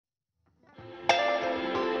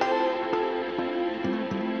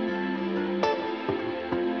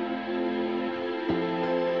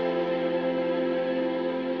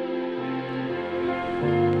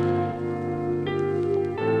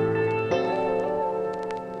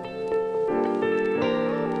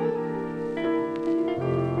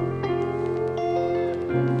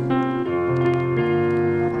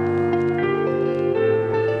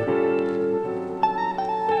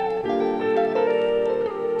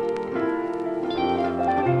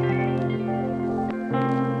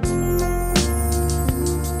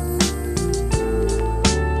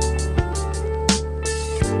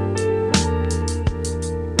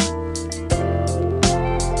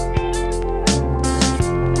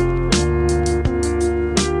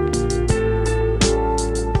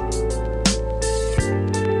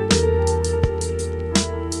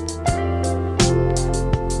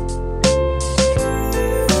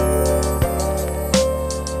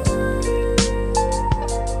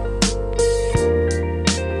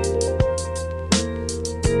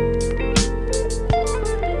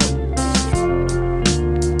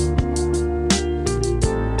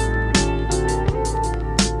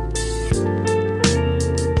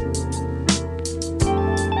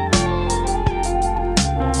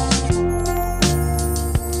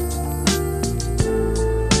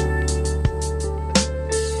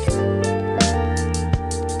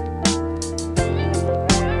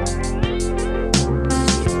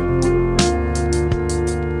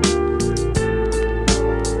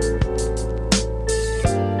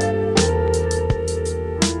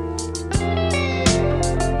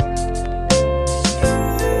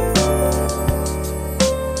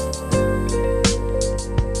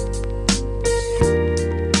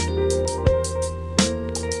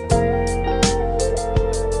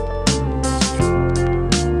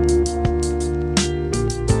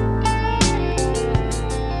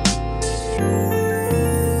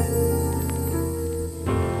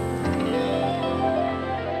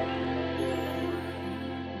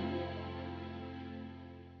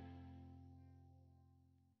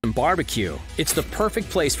from barbecue. It's the perfect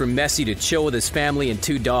place for Messi to chill with his family and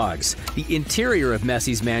 2 dogs. The interior of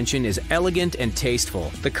Messi's mansion is elegant and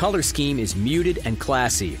tasteful. The color scheme is muted and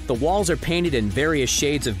classy. The walls are painted in various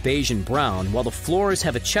shades of beige and brown, while the floors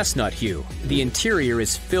have a chestnut hue. The interior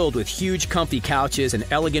is filled with huge comfy couches and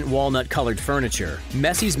elegant walnut-colored furniture.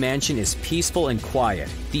 Messi's mansion is peaceful and quiet.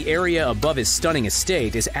 The area above his stunning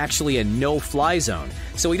estate is actually a no-fly zone,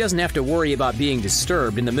 so he doesn't have to worry about being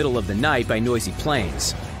disturbed in the middle of the night by noisy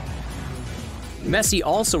planes. Messi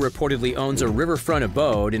also reportedly owns a riverfront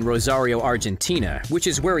abode in Rosario, Argentina, which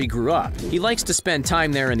is where he grew up. He likes to spend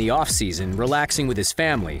time there in the off-season, relaxing with his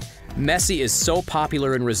family. Messi is so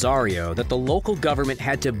popular in Rosario that the local government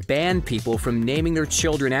had to ban people from naming their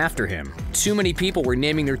children after him. Too many people were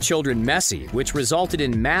naming their children Messi, which resulted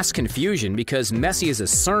in mass confusion because Messi is a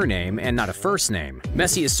surname and not a first name.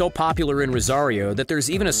 Messi is so popular in Rosario that there's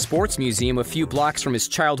even a sports museum a few blocks from his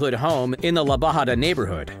childhood home in the La Bajada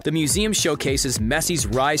neighborhood. The museum showcases Messi's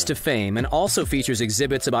rise to fame and also features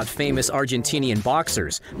exhibits about famous Argentinian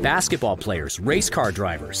boxers, basketball players, race car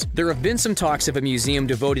drivers. There have been some talks of a museum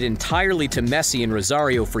devoted entirely to Messi in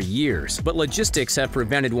Rosario for years, but logistics have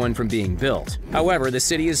prevented one from being built. However, the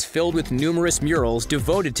city is filled with numerous murals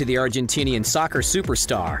devoted to the Argentinian soccer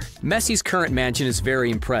superstar. Messi's current mansion is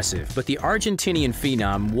very impressive, but the Argentinian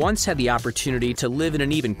phenom once had the opportunity to live in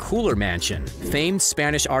an even cooler mansion. Famed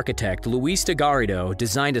Spanish architect Luis de Garrido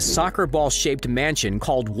designed a soccer ball-shaped mansion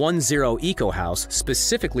called 10 Eco House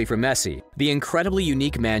specifically for Messi. The incredibly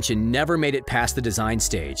unique mansion never made it past the design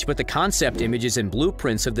stage, but the concept images and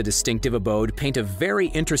blueprints of the distinctive abode paint a very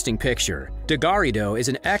interesting picture. De Garrido is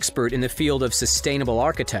an expert in the field of sustainable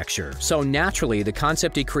architecture, so naturally the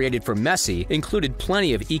concept he created for Messi included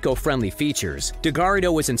plenty of eco-friendly features. De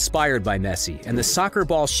Garrido was inspired by Messi, and the soccer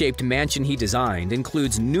ball-shaped mansion he designed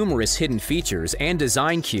includes numerous hidden features and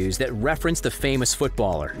design cues that reference the famous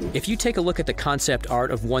footballer. If you take a look at the concept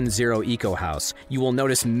art of 10 Eco House, you will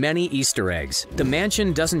notice many Easter eggs. The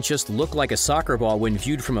mansion doesn't just look like a soccer ball when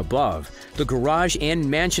viewed from above. The garage and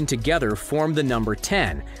mansion together form the number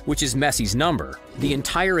 10, which is Messi's number. The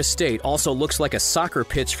entire estate also looks like a soccer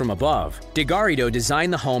pitch from above. De Garrido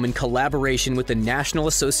designed the home in collaboration with the National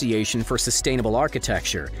Association for Sustainable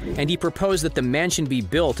Architecture, and he proposed that the mansion be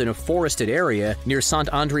built in a forested area near Sant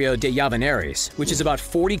Andreu de Llavaneres, which is about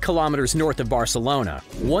 40 kilometers north of Barcelona.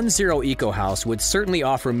 10 Eco House would certainly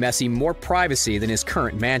offer Messi more privacy than his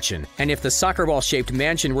current mansion, and if the soccer ball-shaped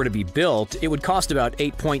mansion were to be built, it would cost about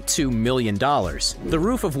 $8.2 million. The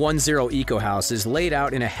roof of 10 Eco House is laid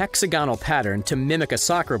out in a hexagonal pattern to mimic a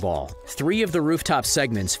soccer ball. 3 of the rooftop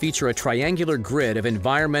segments feature a triangular grid of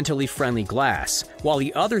environmentally friendly glass, while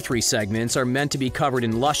the other 3 segments are meant to be covered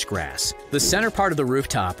in lush grass. The center part of the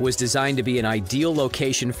rooftop was designed to be an ideal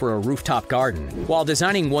location for a rooftop garden. While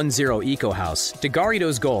designing 10 Eco House, De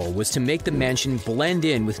Garrido's goal was to make the mansion blend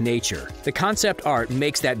in with nature. The concept art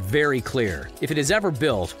makes that very clear. If it is ever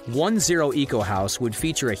built, 10 Eco House would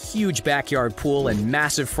feature a huge backyard pool and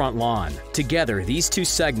massive front lawn. Together, these 2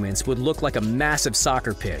 segments would look like a massive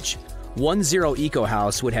soccer pitch. 10 Eco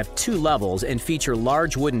House would have 2 levels and feature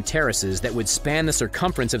large wooden terraces that would span the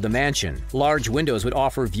circumference of the mansion. Large windows would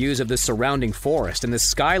offer views of the surrounding forest, and the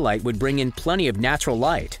skylight would bring in plenty of natural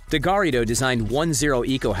light. De Garrido designed 10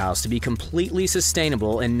 Eco House to be completely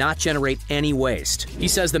sustainable and not generate any waste. He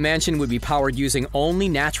says the mansion would be powered using only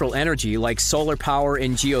natural energy like solar power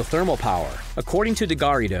and geothermal power. According to De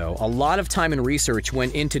Garrido, a lot of time and research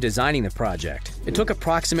went into designing the project. It took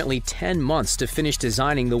approximately 10 months to finish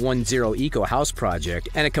designing the 10 Eco House project,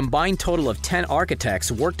 and a combined total of 10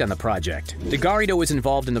 architects worked on the project. De Garrido was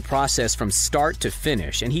involved in the process from start to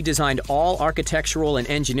finish, and he designed all architectural and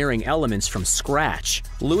engineering elements from scratch.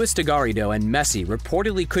 Luis de Garrido and Messi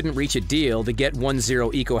reportedly couldn't reach a deal to get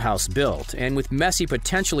 10 Eco House built, and with Messi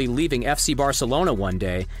potentially leaving FC Barcelona one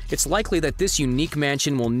day, it's likely that this unique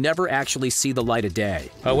mansion will never actually see the light of day.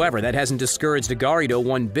 However, that hasn't discouraged de Garrido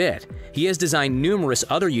one bit. He has designed numerous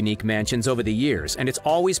other unique mansions over the years, and it's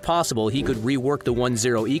always possible he could rework the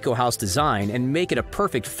 10 Eco House design and make it a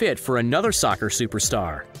perfect fit for another soccer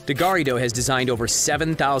superstar. De Garrido has designed over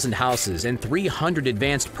 7,000 houses and 300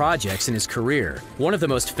 advanced projects in his career. One of the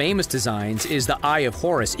most famous designs is the Eye of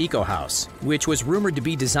Horus Eco House, which was rumored to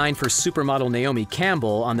be designed for supermodel Naomi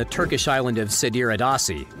Campbell on the Turkish island of Sedir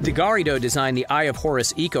Adasi. De Garrido designed the Eye of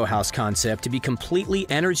Horus Eco House concept to be completely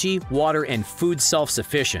energy, water, and food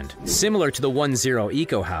self-sufficient. Similar to the 10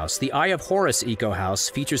 Eco House, the Eye of Horus Eco House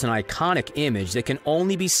features an iconic image that can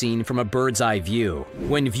only be seen from a bird's-eye view.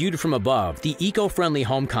 When viewed from above, the eco-friendly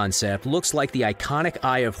home concept looks like the iconic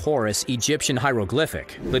Eye of Horus Egyptian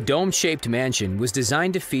hieroglyphic. The dome-shaped mansion was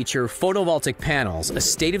designed to feature photovoltaic panels, a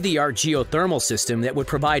state-of-the-art geothermal system that would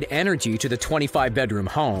provide energy to the 25-bedroom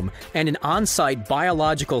home, and an on-site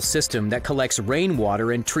biological system that collects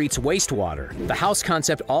rainwater and treats wastewater. The house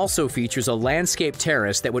concept also features a landscape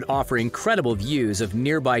terrace that would offer incredible views of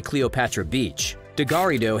nearby Cleopatra Beach.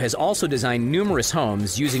 DeGarrido has also designed numerous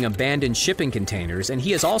homes using abandoned shipping containers, and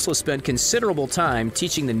he has also spent considerable time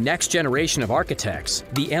teaching the next generation of architects.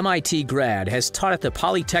 The MIT grad has taught at the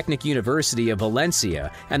Polytechnic University of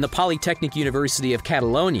Valencia and the Polytechnic University of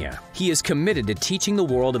Catalonia. He is committed to teaching the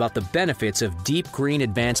world about the benefits of deep green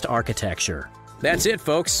advanced architecture. That's it,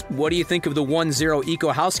 folks. What do you think of the 1-0 eco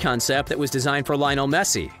house concept that was designed for Lionel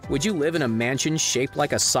Messi? Would you live in a mansion shaped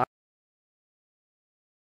like a